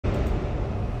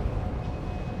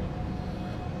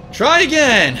Try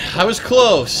again. I was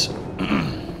close.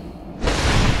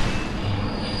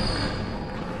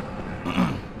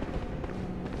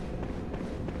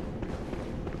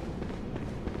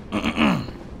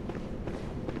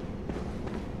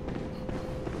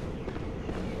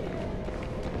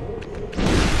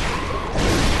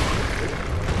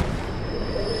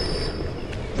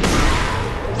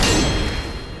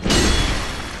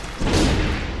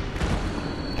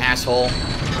 Asshole.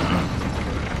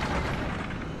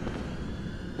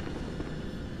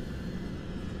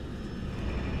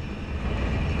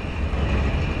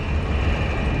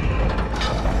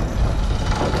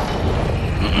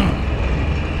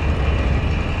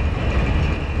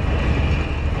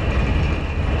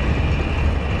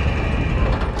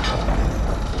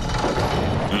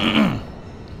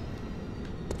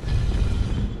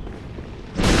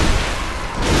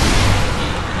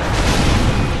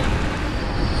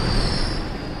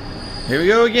 Here we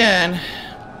go again.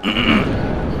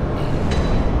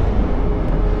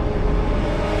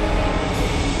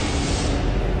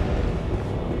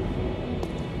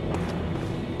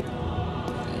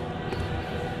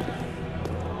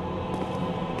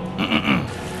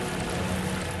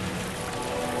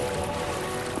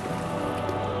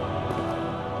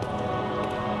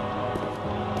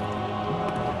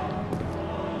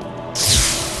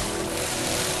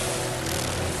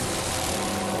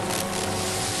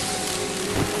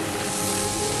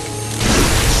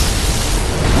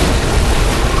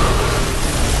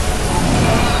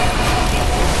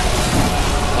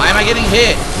 Getting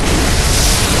hit.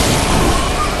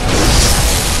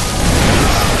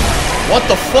 What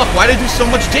the fuck? Why did I do so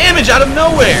much damage out of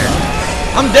nowhere?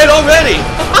 I'm dead already.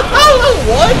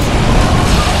 What?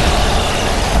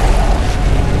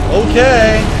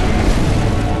 Okay.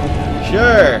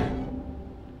 Sure.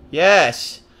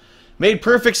 Yes. Made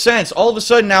perfect sense. All of a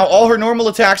sudden now, all her normal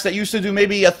attacks that used to do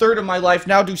maybe a third of my life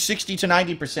now do 60 to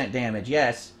 90% damage.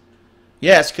 Yes.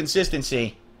 Yes,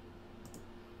 consistency.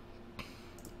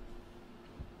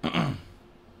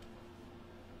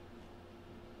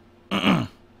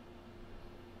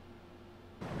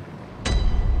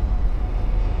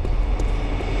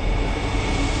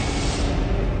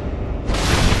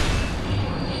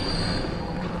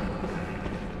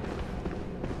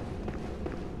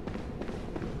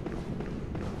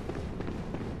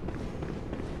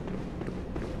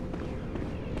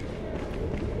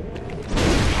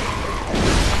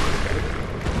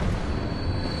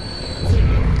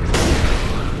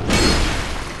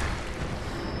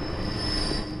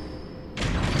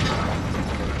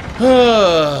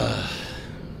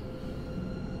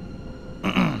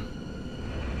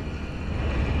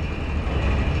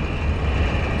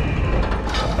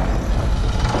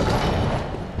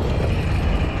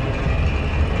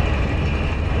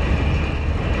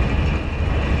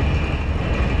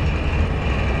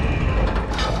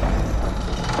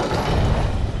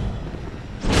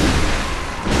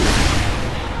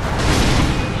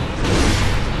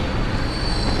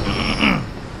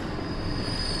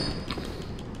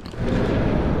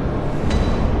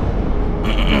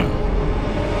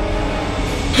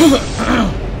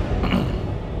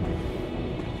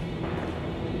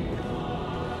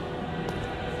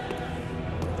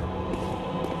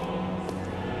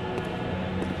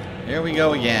 Here we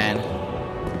go again.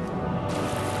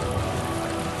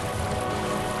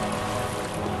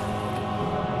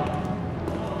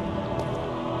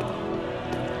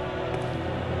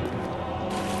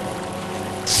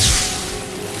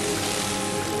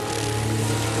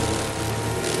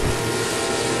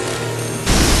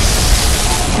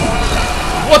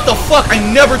 What the fuck? I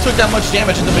never took that much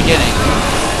damage at the beginning.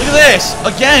 Look at this!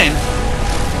 Again!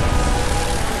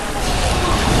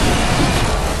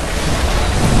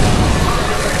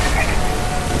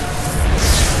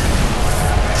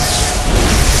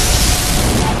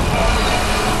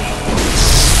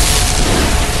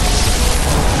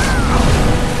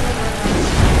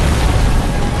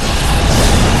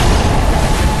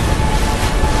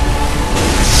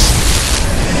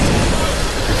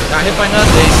 Got hit by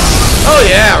nothing. Oh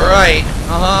yeah, right.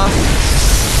 Uh-huh.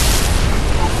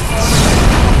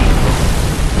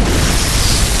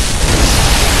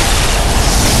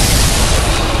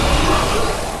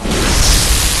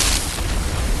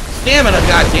 Stamina,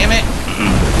 goddammit.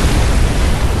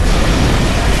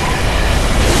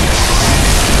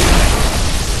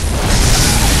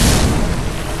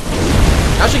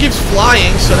 Now she keeps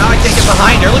flying, so now I can't get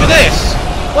behind her. Look at this.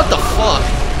 What the fuck?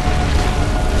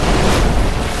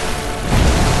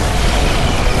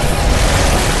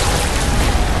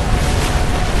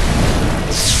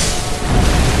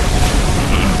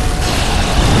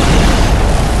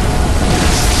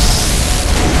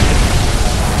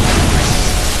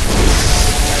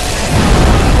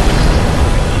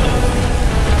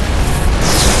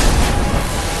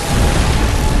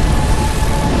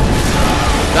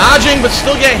 rolling, but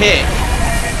still get hit.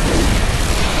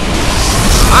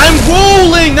 I'm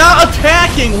rolling, not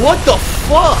attacking! What the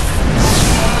fuck?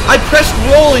 I pressed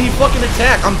roll and he fucking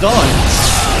attacked. I'm done.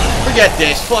 Forget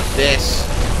this. Fuck this.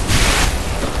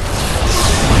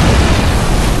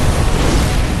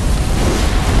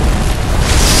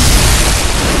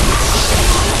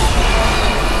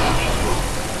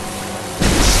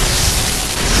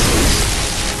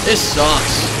 This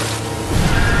sucks.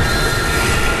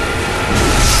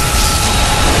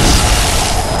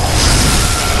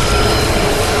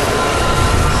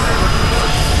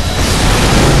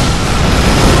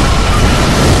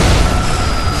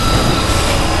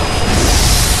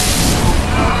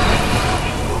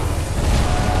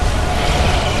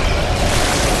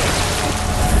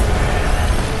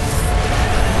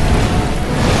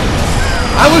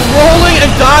 I was rolling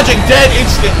and dodging dead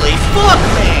instantly. Fuck,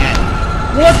 man.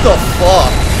 What the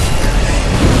fuck?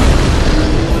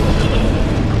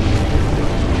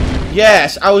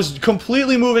 Yes, I was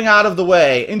completely moving out of the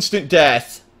way. Instant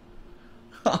death.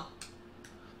 Huh.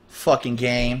 Fucking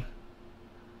game.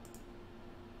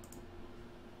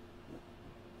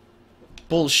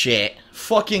 Bullshit.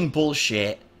 Fucking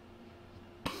bullshit.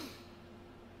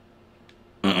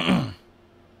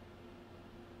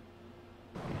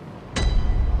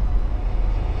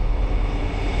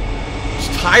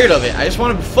 Tired of it. I just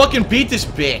want to fucking beat this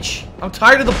bitch. I'm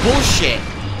tired of the bullshit.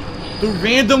 The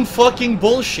random fucking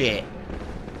bullshit.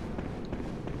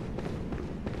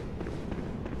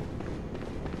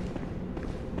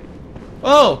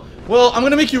 Oh, well, I'm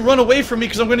gonna make you run away from me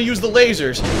because I'm gonna use the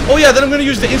lasers. Oh yeah, then I'm gonna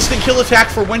use the instant kill attack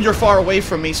for when you're far away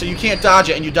from me so you can't dodge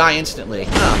it and you die instantly.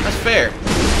 Oh, that's fair.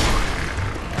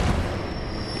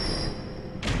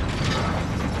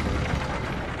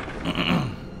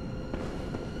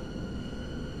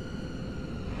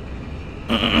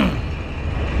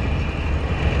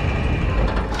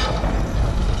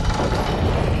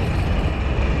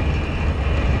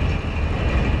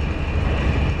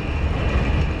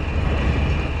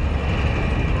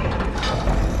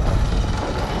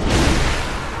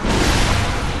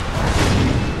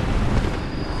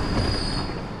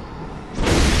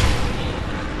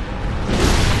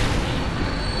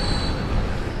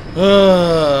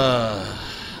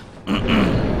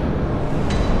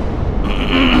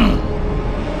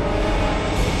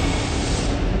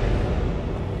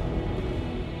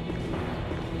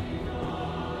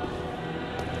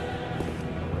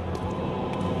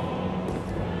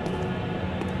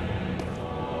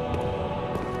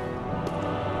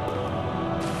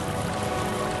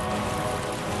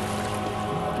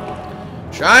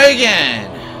 Try again.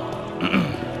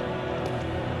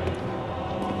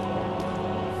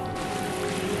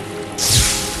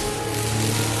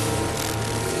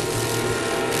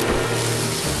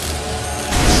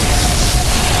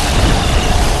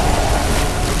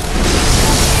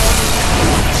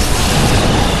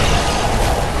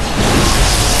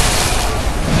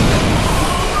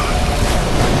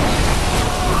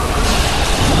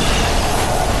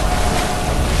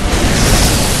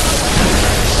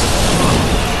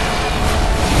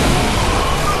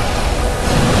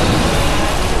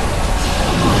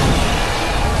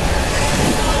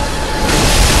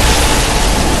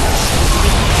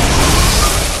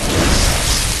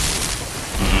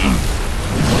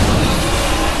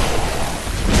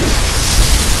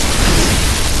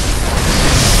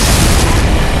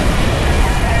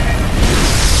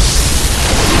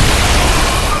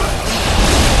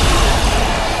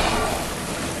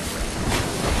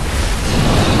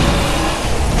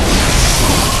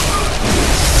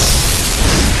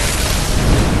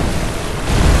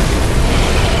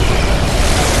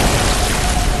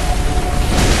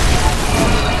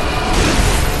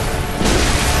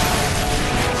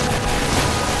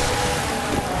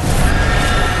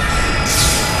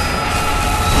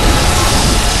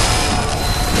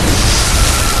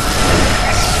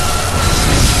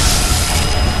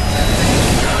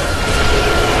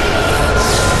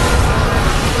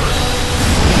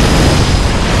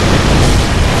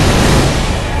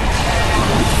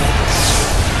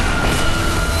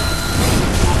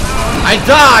 I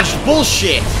dodged!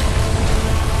 Bullshit!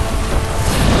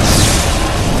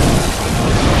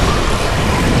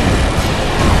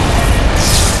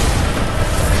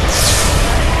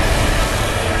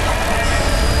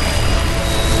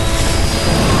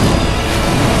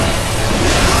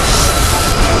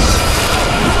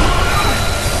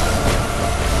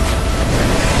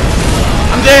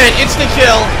 I'm dead! Instant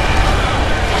kill!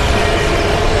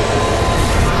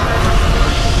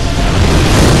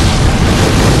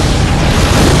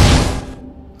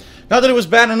 Not that it was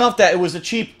bad enough that it was a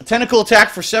cheap tentacle attack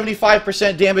for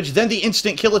 75% damage, then the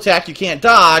instant kill attack you can't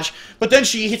dodge, but then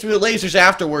she hits me with lasers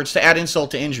afterwards to add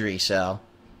insult to injury, so...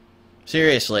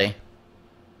 Seriously.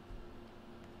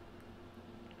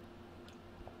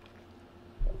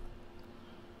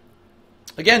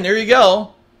 Again, there you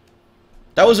go.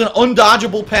 That was an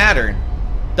undodgeable pattern.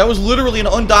 That was literally an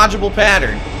undodgeable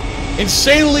pattern.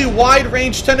 Insanely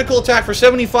wide-range tentacle attack for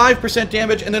 75%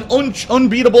 damage, and then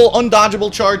unbeatable,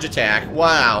 undodgeable charge attack.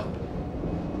 Wow.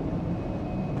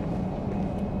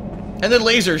 And then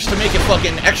lasers to make it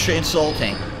fucking extra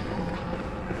insulting.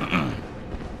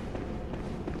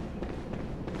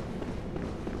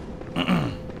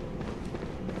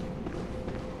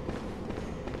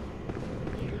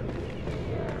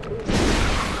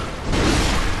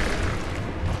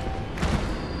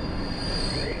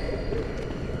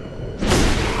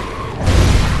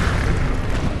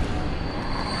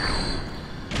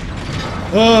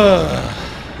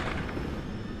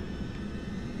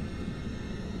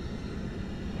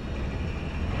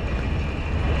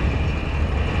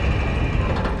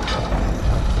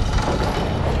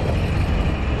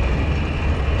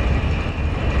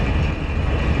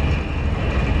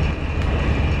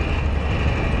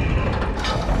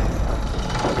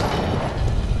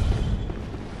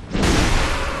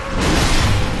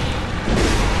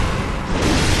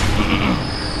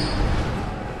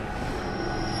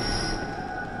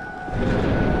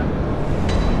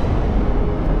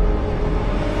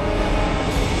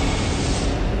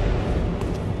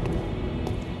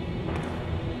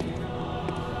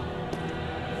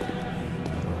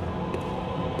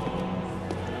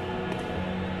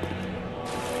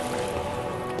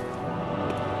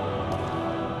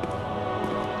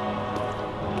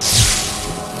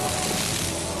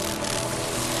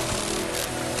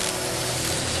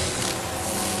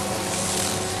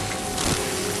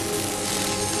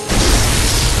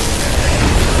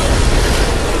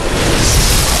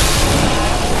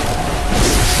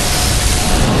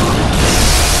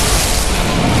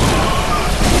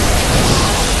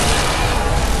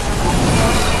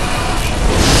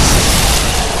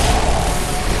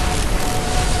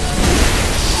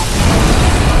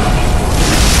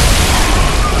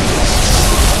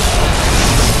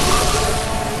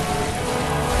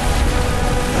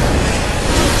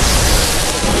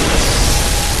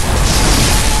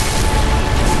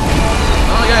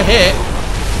 Hit.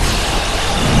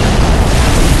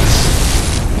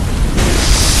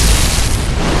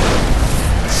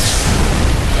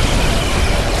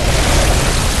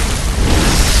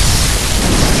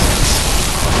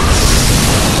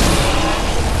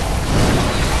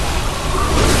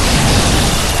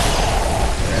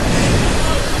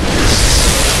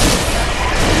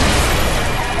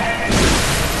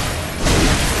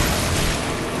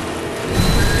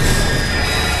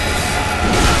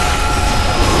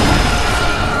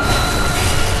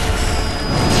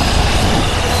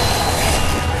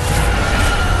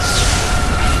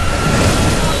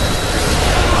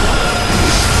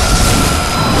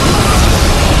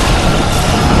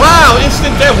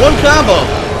 Instant dead. One combo.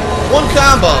 One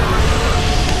combo.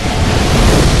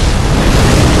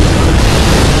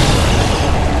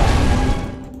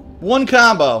 One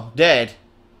combo. Dead.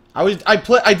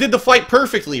 I did the fight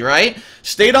perfectly, right?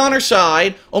 Stayed on her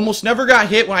side. Almost never got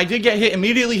hit. When I did get hit,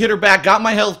 immediately hit her back. Got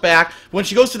my health back. When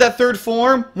she goes to that third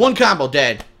form, one combo.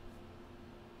 Dead.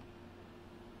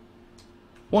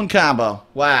 One combo.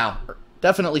 Wow.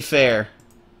 Definitely fair.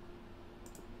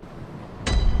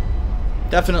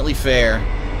 Definitely fair.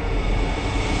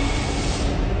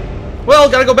 Well,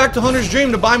 gotta go back to Hunter's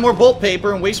Dream to buy more bolt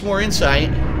paper and waste more insight.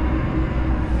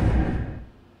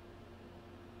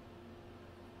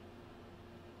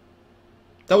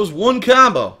 That was one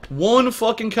combo. One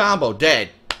fucking combo. Dead.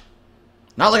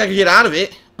 Not like I could get out of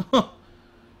it.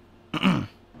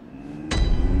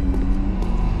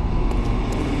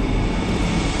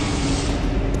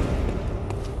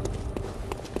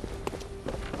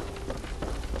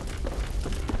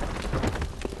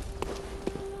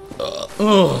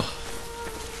 Ugh.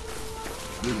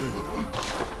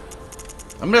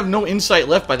 I'm gonna have no insight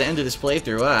left by the end of this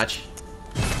playthrough, watch.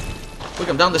 Look,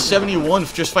 I'm down to 71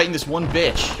 for just fighting this one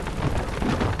bitch.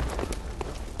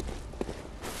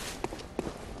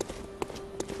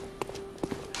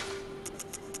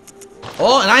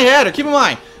 Oh, and I had her. Keep in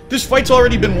mind, this fight's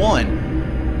already been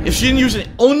won. If she didn't use an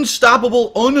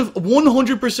unstoppable,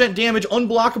 100% damage,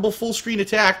 unblockable full screen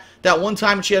attack that one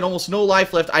time and she had almost no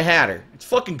life left, I had her. It's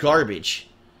fucking garbage.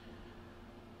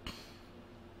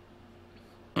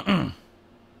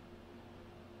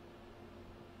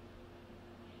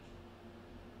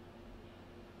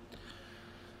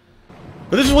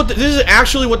 But this is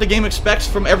actually what the game expects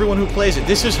from everyone who plays it.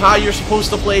 This is how you're supposed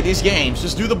to play these games.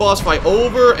 Just do the boss fight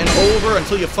over and over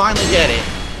until you finally get it.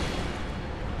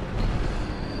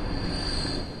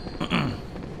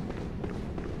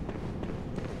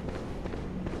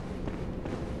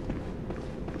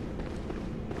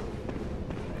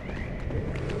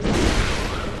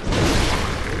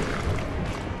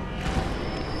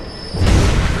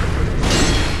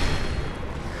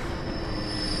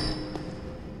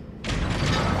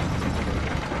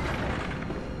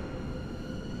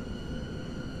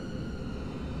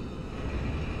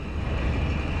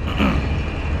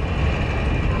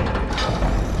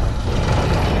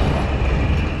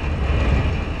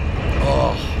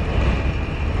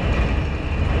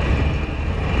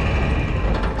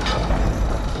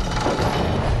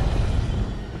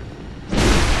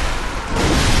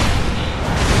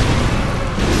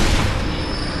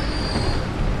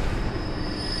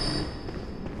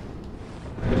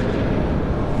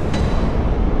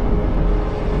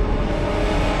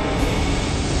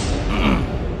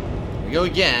 Go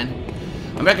again.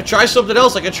 I mean, I could try something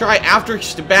else. I could try after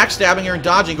backstabbing her and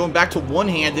dodging, going back to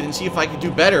one-handed and see if I could do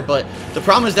better. But the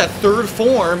problem is that third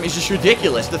form is just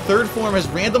ridiculous. The third form has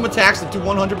random attacks that do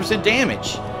 100%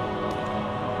 damage.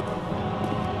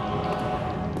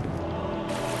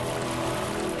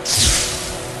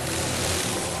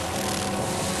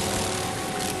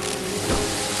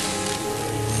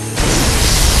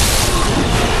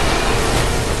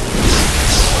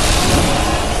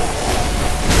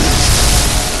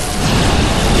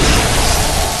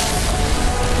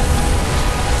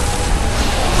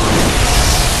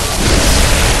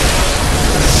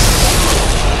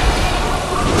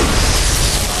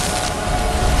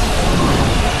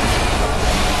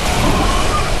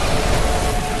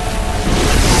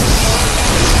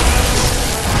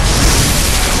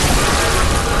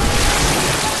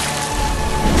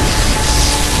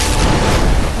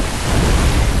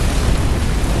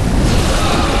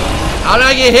 How did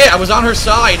I get hit? I was on her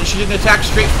side and she didn't attack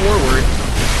straight forward.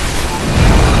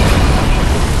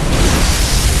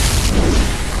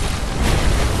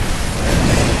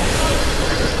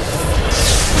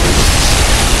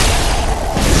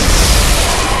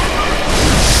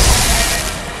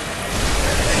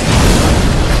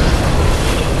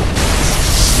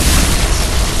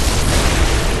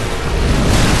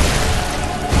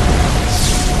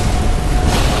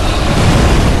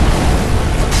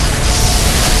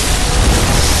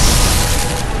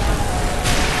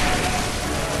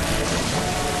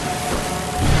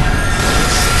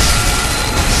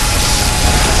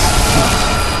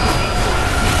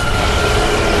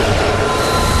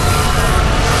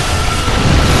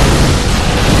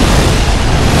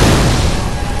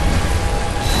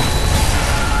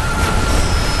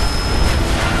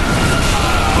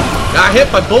 Got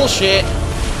hit by bullshit.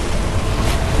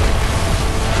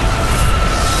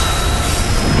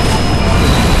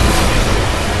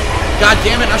 God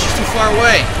damn it, now she's too far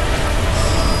away.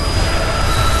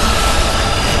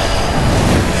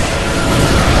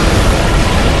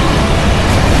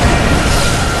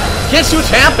 Can't see what's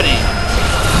happening.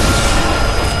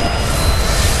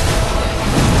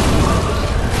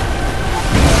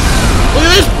 Look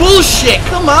at this bullshit,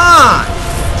 come on.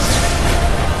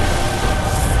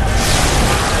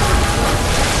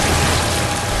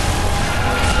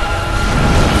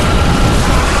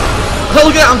 Oh,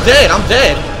 look at that, I'm dead, I'm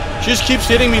dead. She just keeps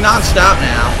hitting me non-stop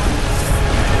now.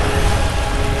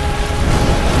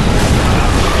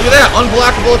 Look at that,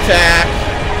 unblockable attack.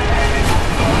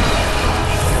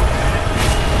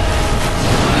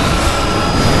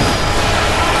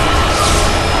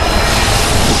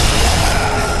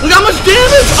 Look how much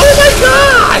damage! Oh my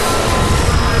god!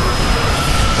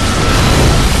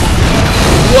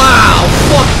 Wow,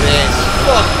 fuck this,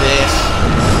 fuck this.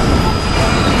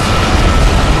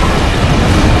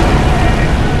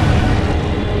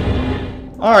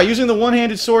 Alright, using the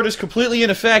one-handed sword is completely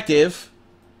ineffective.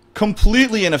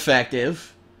 Completely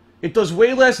ineffective. It does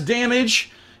way less damage.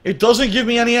 It doesn't give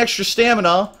me any extra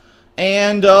stamina.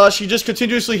 And she just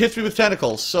continuously hits me with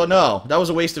tentacles. So no, that was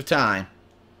a waste of time.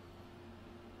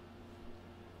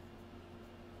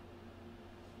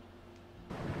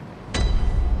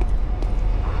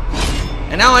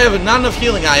 And now I have not enough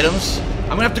healing items. I'm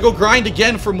gonna have to go grind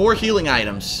again for more healing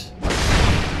items.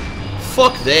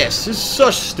 Fuck this. This is so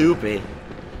stupid.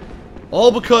 All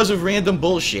because of random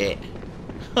bullshit.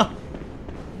 Huh.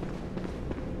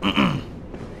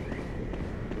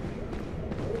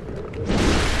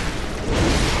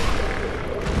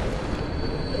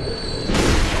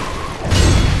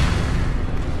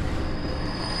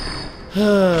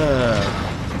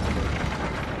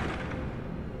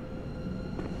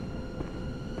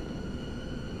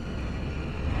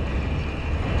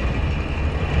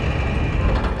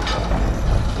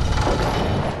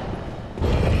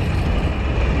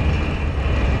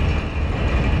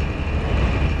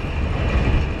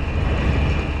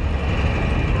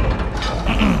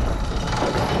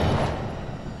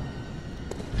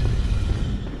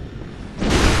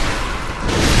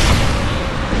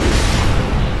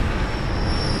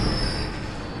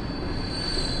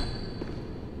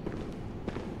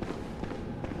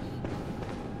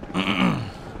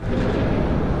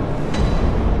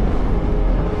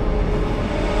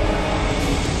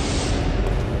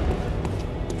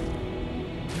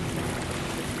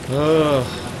 Ugh.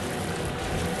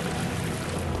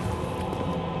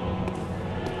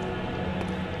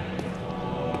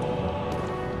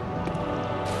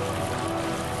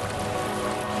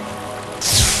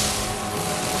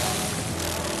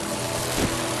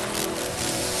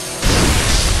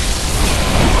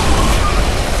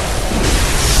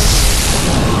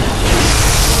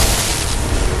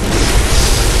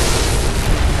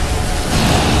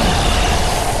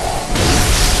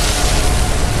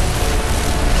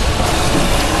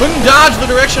 Couldn't dodge the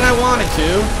direction I wanted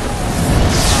to.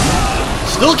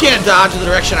 Still can't dodge the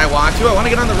direction I want to. I want to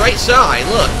get on the right side.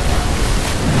 Look.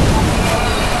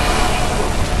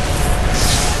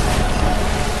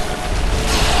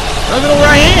 I don't even know where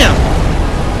I am.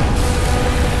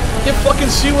 I can't fucking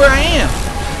see where I am.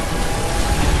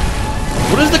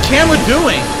 What is the camera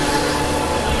doing?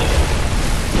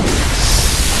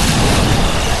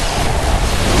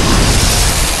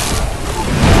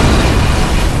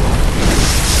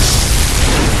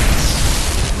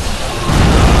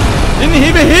 Didn't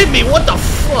even hit me, what the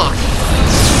fuck?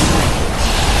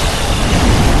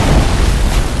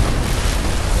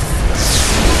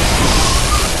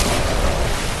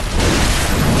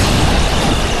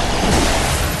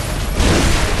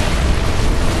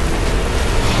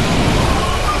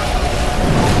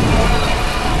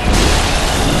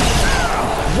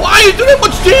 Why are you doing that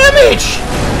much damage?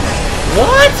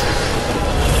 What?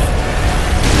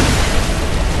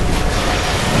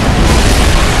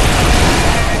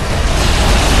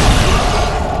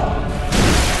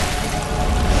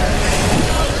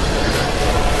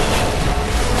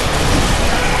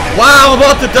 Wow, I'm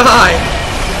about to die.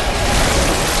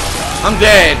 I'm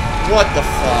dead. What the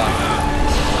fuck?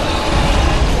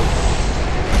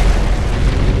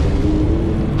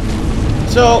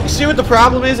 So, see what the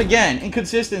problem is? Again,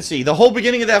 inconsistency. The whole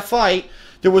beginning of that fight,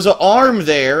 there was an arm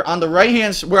there on the right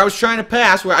hand where I was trying to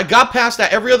pass, where I got past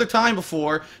that every other time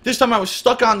before. This time I was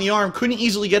stuck on the arm, couldn't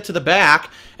easily get to the back,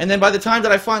 and then by the time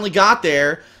that I finally got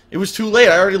there, it was too late.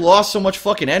 I already lost so much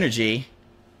fucking energy.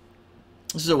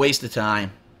 This is a waste of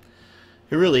time.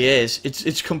 It really is.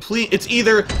 It's complete. It's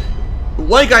either,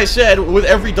 like I said, with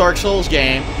every Dark Souls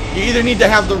game, you either need to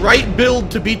have the right build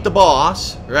to beat the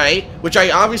boss, right? Which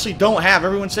I obviously don't have.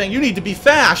 Everyone's saying, you need to be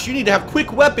fast, you need to have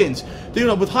quick weapons, you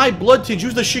know, with high blood tinge,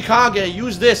 use the Shikage,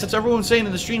 use this. That's what everyone's saying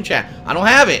in the stream chat. I don't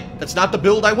have it. That's not the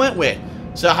build I went with.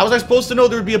 So how was I supposed to know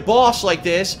there would be a boss like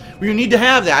this where you need to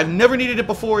have that? I've never needed it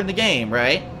before in the game,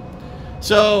 right?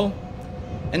 So,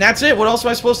 and that's it. What else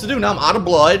am I supposed to do? Now I'm out of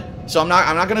blood. So I'm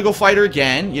not gonna go fight her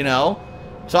again, you know.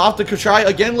 So I'll have to try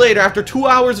again later. After 2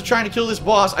 hours of trying to kill this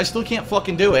boss, I still can't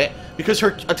fucking do it because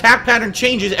her attack pattern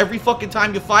changes every fucking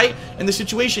time you fight, and the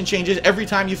situation changes every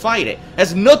time you fight it. It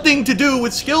has nothing to do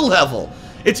with skill level.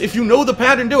 It's if you know the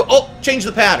pattern, do it. Oh, change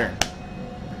the pattern.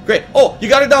 Great. Oh, you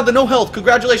got it down to no health.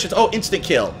 Congratulations. Oh, instant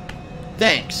kill.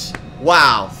 Thanks.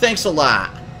 Wow. Thanks a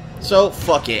lot. So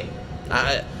fuck it.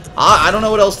 I don't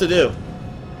know what else to do.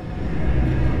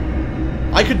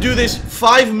 I could do this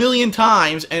 5 million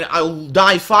times and I'll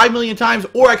die 5 million times,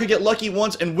 or I could get lucky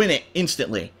once and win it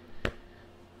instantly.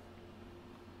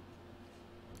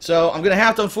 So I'm gonna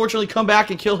have to unfortunately come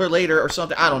back and kill her later or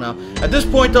something. I don't know. At this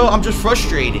point though, I'm just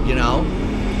frustrated, you know?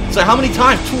 It's like how many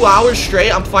times? 2 hours straight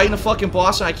I'm fighting a fucking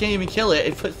boss and I can't even kill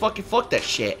it. Fuck that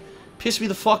shit. Piss me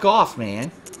the fuck off,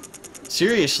 man.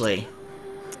 Seriously.